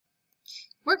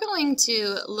We're going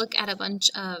to look at a bunch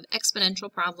of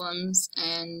exponential problems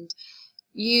and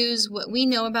use what we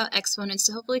know about exponents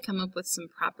to hopefully come up with some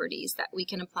properties that we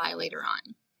can apply later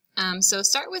on. So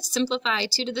start with simplify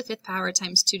 2 to the 5th power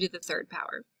times 2 to the 3rd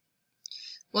power.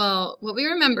 Well, what we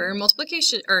remember,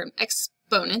 multiplication or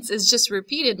exponents is just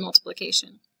repeated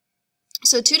multiplication.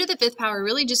 So 2 to the 5th power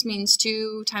really just means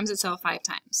 2 times itself 5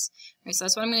 times. Right, so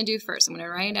that's what I'm going to do first. I'm going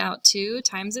to write out 2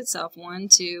 times itself 1,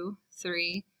 2,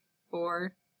 3,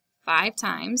 4, 5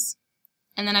 times.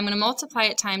 And then I'm going to multiply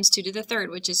it times 2 to the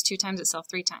 3rd, which is 2 times itself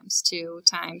 3 times. 2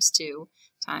 times 2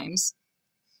 times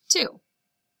 2.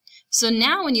 So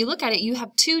now when you look at it, you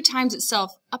have 2 times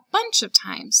itself a bunch of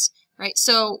times, right?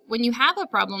 So when you have a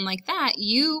problem like that,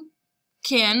 you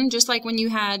can, just like when you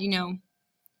had,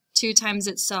 2 times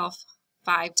itself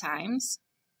 5 times,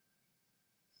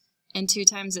 and 2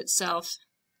 times itself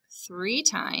 3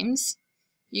 times,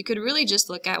 you could really just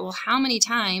look at, well, how many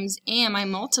times am I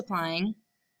multiplying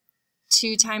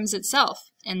 2 times itself?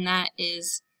 And that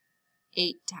is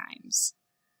 8 times.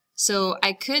 So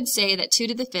I could say that 2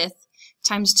 to the 5th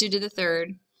times 2 to the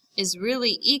 3rd is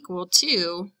really equal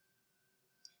to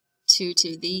 2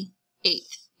 to the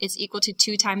 8th. It's equal to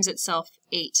 2 times itself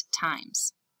 8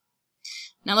 times.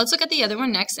 Now let's look at the other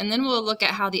one next, and then we'll look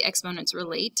at how the exponents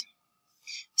relate.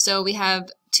 So we have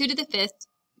 2 to the 5th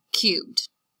cubed.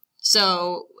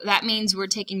 So that means we're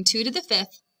taking 2 to the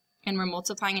 5th and we're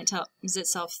multiplying it times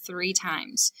itself 3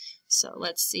 times. So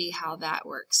let's see how that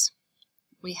works.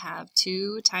 We have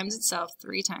 2 times itself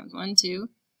 3 times. 1, 2,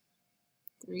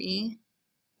 3,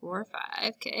 4,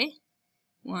 5. Okay.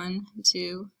 1,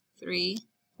 2, 3,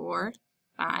 4,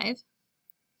 5.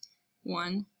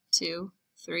 1, 2,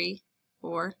 3,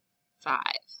 4, 5.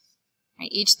 Right,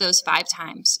 each of those 5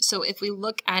 times. So if we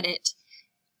look at it,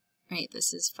 right,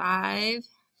 this is 5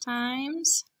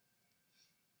 times,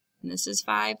 and this is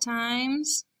 5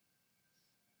 times,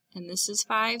 and this is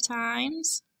 5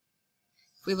 times.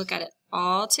 If we look at it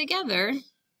all together,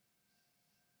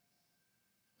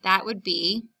 that would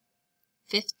be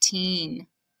 15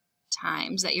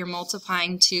 times that you're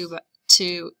multiplying 2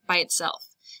 by itself.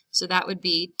 So that would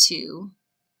be 2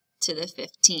 to the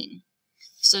 15.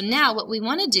 So now what we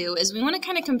want to do is we want to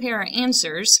kind of compare our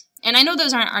answers, and I know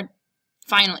those aren't our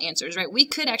final answers, right? We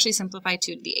could actually simplify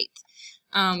 2 to the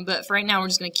 8th, but for right now we're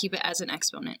just going to keep it as an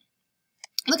exponent.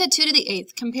 Look at 2 to the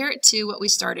 8th, compare it to what we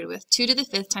started with, 2 to the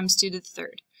 5th times 2 to the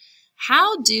 3rd.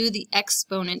 How do the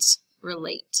exponents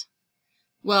relate?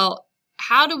 Well,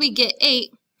 how do we get 8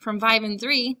 from 5 and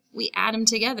 3? We add them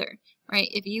together, right?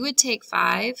 If you would take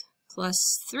 5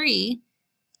 plus 3,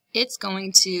 it's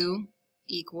going to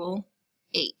equal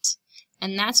 8.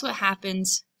 And that's what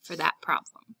happens for that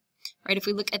problem. Right? If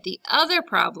we look at the other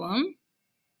problem,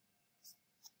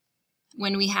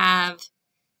 when we have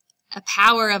a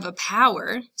power of a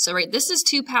power, so right, this is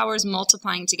 2 powers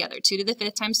multiplying together. 2 to the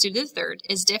 5th times 2 to the 3rd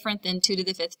is different than 2 to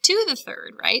the 5th to the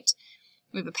 3rd, right?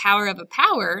 We have a power of a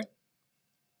power.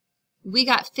 We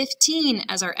got 15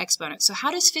 as our exponent. So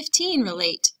how does 15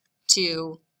 relate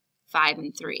to 5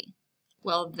 and 3?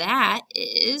 Well, that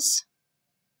is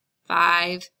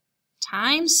 5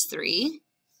 times 3.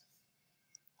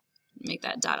 Make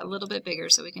that dot a little bit bigger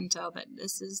so we can tell that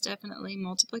this is definitely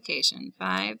multiplication.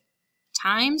 5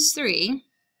 times 3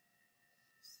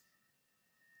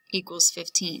 equals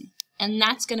 15. And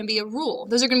that's going to be a rule.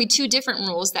 Those are going to be 2 different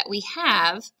rules that we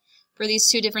have for these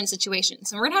 2 different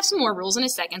situations. And we're going to have some more rules in a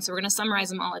second, so we're going to summarize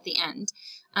them all at the end.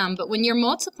 But when you're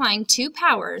multiplying 2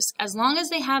 powers, as long as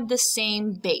they have the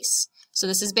same base, so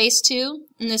this is base 2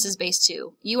 and this is base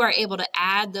 2, you are able to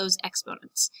add those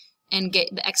exponents and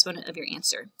get the exponent of your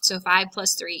answer. So 5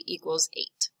 plus 3 equals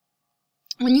 8.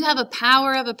 When you have a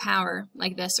power of a power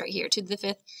like this right here, 2 to the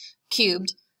 5th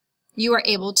cubed, you are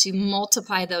able to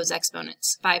multiply those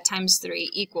exponents. 5 times 3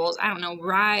 equals, I don't know,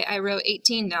 right, I wrote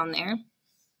 18 down there,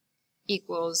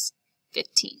 equals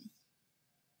 15.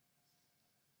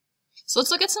 So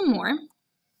let's look at some more.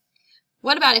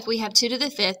 What about if we have 2 to the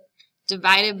 5th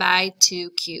divided by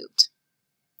 2 cubed?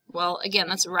 Well, again,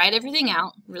 let's write everything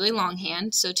out really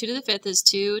longhand. So 2 to the 5th is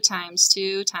 2 times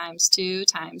 2 times 2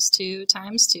 times 2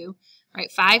 times 2,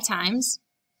 right? 5 times.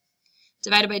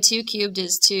 Divided by 2 cubed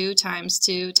is 2 times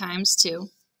 2 times 2,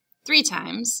 3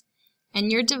 times. And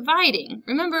you're dividing.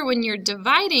 Remember, when you're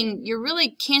dividing, you're really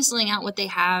canceling out what they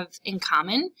have in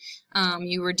common.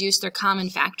 You reduce their common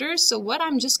factors. So what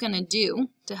I'm just going to do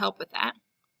to help with that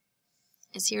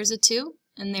is here's a 2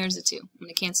 and there's a 2. I'm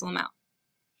going to cancel them out.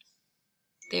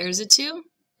 There's a 2,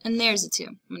 and there's a 2.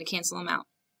 I'm going to cancel them out.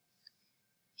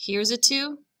 Here's a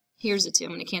 2, here's a 2.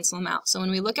 I'm going to cancel them out. So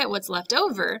when we look at what's left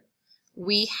over,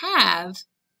 we have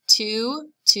 2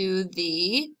 to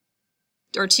the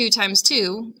or 2 times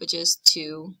 2, which is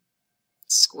 2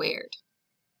 squared.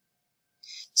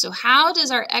 So how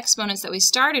does our exponents that we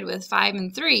started with, 5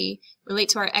 and 3, relate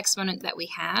to our exponent that we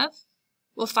have?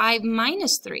 Well, 5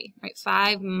 minus 3, right?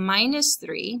 5 minus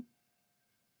 3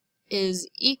 is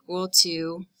equal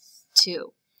to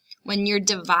 2. When you're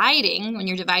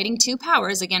dividing two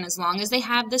powers, again, as long as they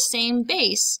have the same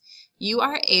base, you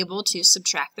are able to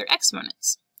subtract their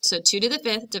exponents. So 2 to the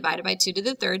 5th divided by 2 to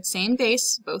the 3rd, same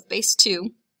base, both base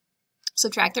 2.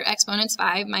 Subtract their exponents,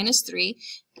 5 minus 3,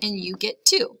 and you get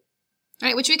 2.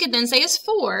 Right, which we could then say is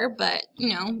 4, but, you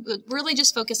know, really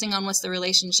just focusing on what's the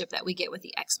relationship that we get with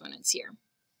the exponents here.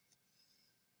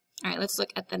 All right, let's look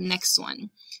at the next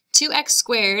one. 2x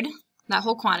squared, that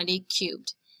whole quantity,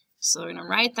 cubed. So we're going to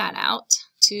write that out.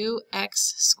 2x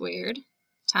squared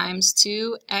times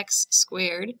 2x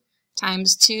squared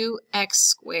times 2x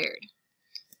squared.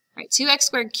 All right, 2x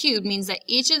squared cubed means that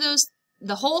each of those,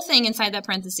 the whole thing inside that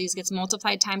parentheses gets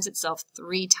multiplied times itself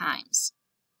 3 times.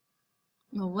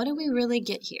 Well, what do we really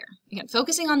get here? Again,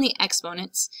 focusing on the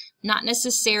exponents, not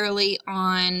necessarily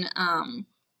on,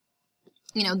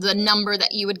 you know, the number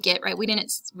that you would get, right? We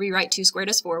didn't rewrite 2 squared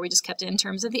as 4. We just kept it in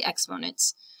terms of the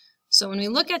exponents. So when we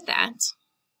look at that,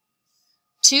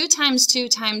 2 times 2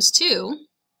 times 2,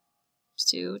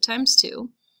 2 times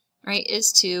 2, right,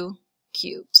 is 2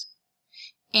 cubed.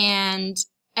 And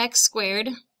x squared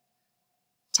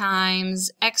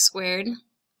times x squared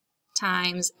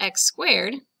times x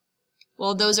squared,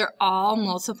 well, those are all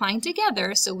multiplying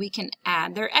together, so we can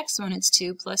add their exponents.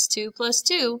 2 plus 2 plus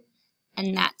 2,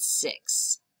 and that's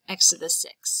 6, x to the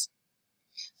 6.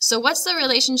 So what's the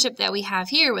relationship that we have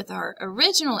here with our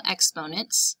original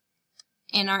exponents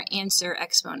and our answer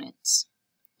exponents?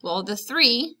 Well, the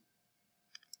 3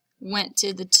 went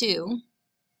to the 2,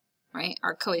 right,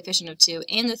 our coefficient of 2,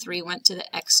 and the 3 went to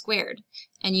the x squared,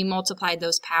 and you multiplied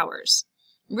those powers.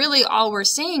 Really, all we're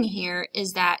saying here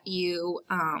is that you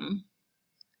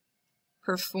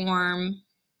perform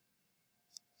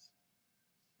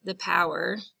the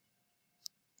power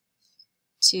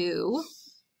to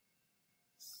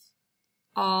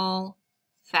all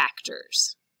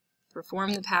factors.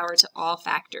 Perform the power to all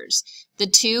factors. The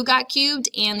 2 got cubed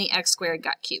and the x squared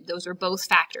got cubed. Those are both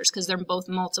factors because they're both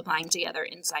multiplying together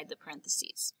inside the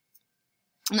parentheses.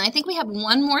 And I think we have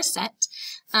one more set.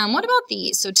 What about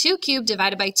these? So 2 cubed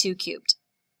divided by 2 cubed.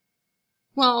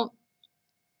 Well,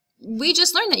 we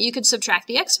just learned that you could subtract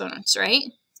the exponents, right?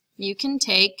 You can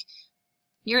take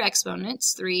your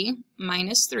exponents, 3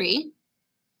 minus 3,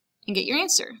 and get your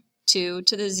answer, 2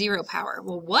 to the 0 power.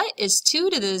 Well, what is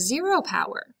 2 to the 0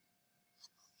 power?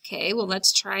 Okay, well,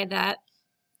 let's try that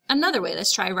another way.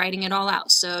 Let's try writing it all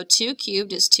out. So 2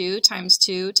 cubed is 2 times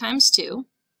 2 times 2,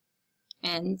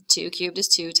 and 2 cubed is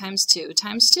 2 times 2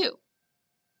 times 2.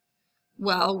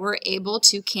 Well, we're able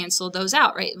to cancel those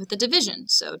out, right, with the division.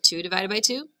 So 2 divided by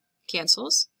 2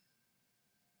 cancels.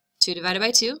 2 divided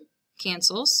by 2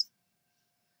 cancels.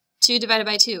 2 divided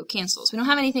by 2 cancels. We don't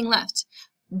have anything left.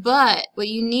 But what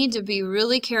you need to be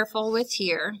really careful with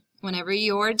here, whenever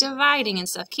you're dividing and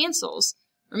stuff cancels,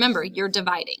 remember, you're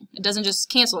dividing. It doesn't just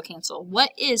cancel.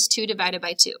 What is 2 divided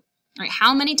by 2? All right,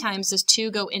 how many times does 2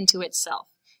 go into itself?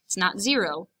 It's not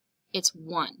 0, it's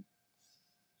 1.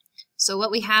 So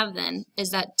what we have then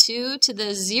is that 2 to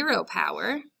the 0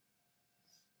 power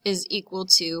is equal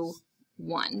to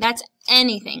 1. That's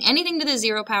anything. Anything to the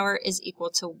 0 power is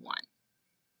equal to 1.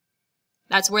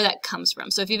 That's where that comes from.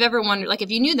 So if you've ever wondered, like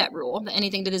if you knew that rule, that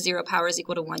anything to the 0 power is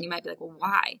equal to 1, you might be like, well,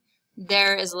 why?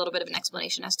 There is a little bit of an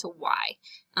explanation as to why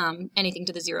anything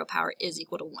to the 0 power is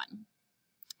equal to 1.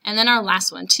 And then our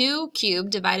last one, 2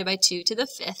 cubed divided by 2 to the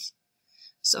 5th.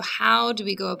 So how do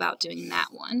we go about doing that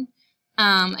one?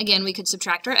 Again, we could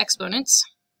subtract our exponents.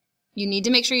 You need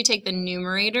to make sure you take the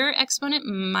numerator exponent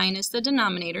minus the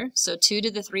denominator. So 2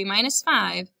 to the 3 minus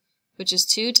 5, which is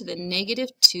 2 to the negative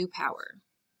 2 power.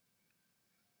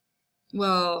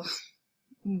 Well,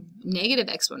 negative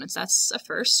exponents, that's a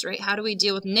first, right? How do we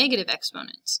deal with negative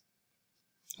exponents?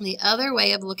 The other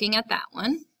way of looking at that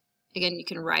one, again, you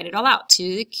can write it all out.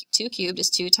 2 cubed is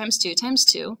 2 times 2 times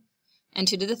 2, and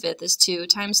 2 to the 5th is 2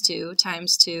 times 2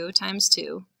 times 2 times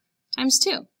 2 times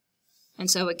 2. And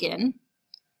so again,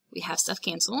 we have stuff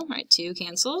cancel, right? 2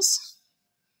 cancels,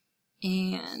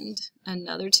 and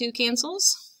another 2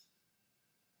 cancels,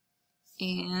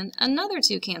 and another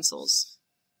 2 cancels.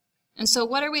 And so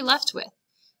what are we left with?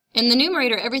 In the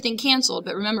numerator, everything canceled,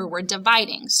 but remember, we're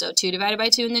dividing. So 2 divided by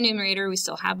 2 in the numerator, we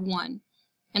still have 1.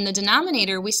 In the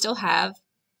denominator, we still have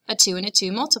a 2 and a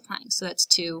 2 multiplying, so that's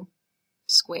 2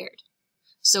 squared.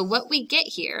 So what we get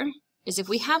here is if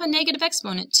we have a negative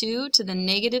exponent, 2 to the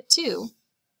negative 2,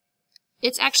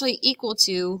 it's actually equal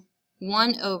to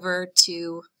 1 over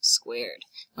 2 squared.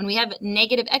 When we have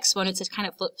negative exponents, it kind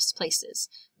of flips places.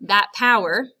 That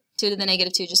power, 2 to the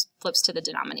negative 2, just flips to the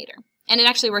denominator. And it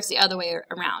actually works the other way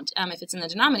around. If it's in the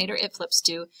denominator, it flips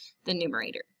to the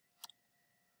numerator.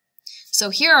 So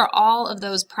here are all of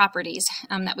those properties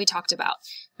that we talked about,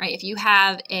 right? If you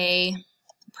have a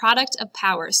product of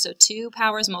powers, so two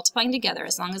powers multiplying together,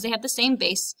 as long as they have the same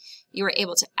base, you are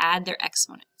able to add their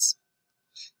exponents.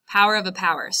 Power of a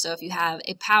power, so if you have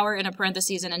a power in a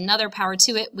parentheses and another power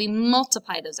to it, we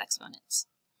multiply those exponents.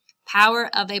 Power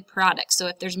of a product, so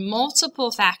if there's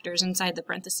multiple factors inside the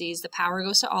parentheses, the power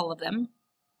goes to all of them.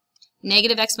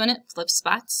 Negative exponent flips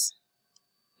spots,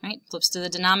 right? Flips to the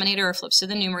denominator or flips to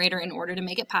the numerator in order to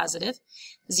make it positive.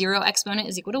 0 exponent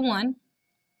is equal to 1.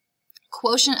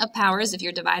 Quotient of powers, if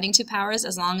you're dividing two powers,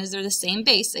 as long as they're the same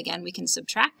base, again, we can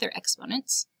subtract their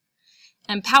exponents.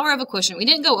 And power of a quotient, we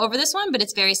didn't go over this one, but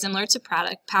it's very similar to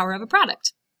power of a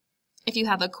product. If you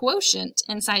have a quotient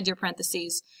inside your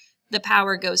parentheses, the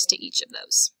power goes to each of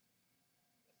those.